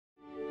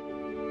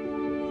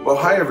Well,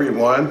 hi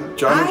everyone.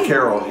 John and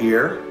Carol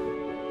here.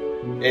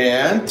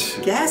 And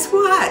guess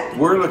what?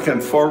 We're looking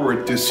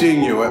forward to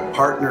seeing you at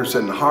Partners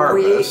in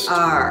Harvest. We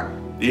are.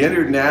 The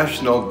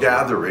international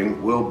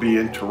gathering will be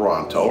in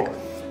Toronto. Yeah.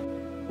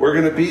 We're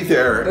going to be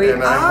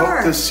there, I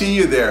hope to see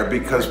you there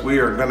because we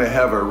are going to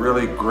have a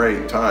really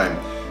great time.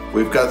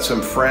 We've got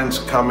some friends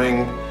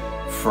coming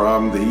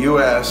from the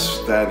US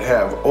that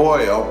have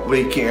oil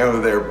leaking out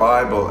of their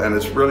Bible, and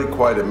it's really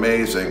quite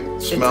amazing.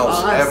 It smells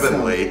awesome.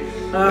 Heavenly,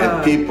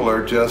 and people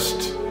are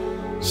just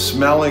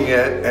smelling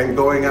it and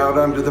going out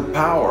under the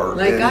power.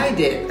 Like I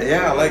did.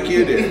 Yeah, like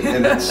you did.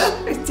 And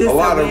it's a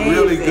lot of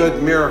really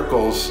good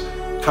miracles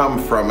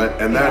come from it,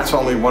 and that's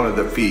only one of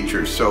the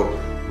features. So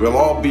we'll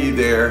all be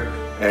there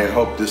and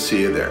hope to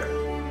see you there.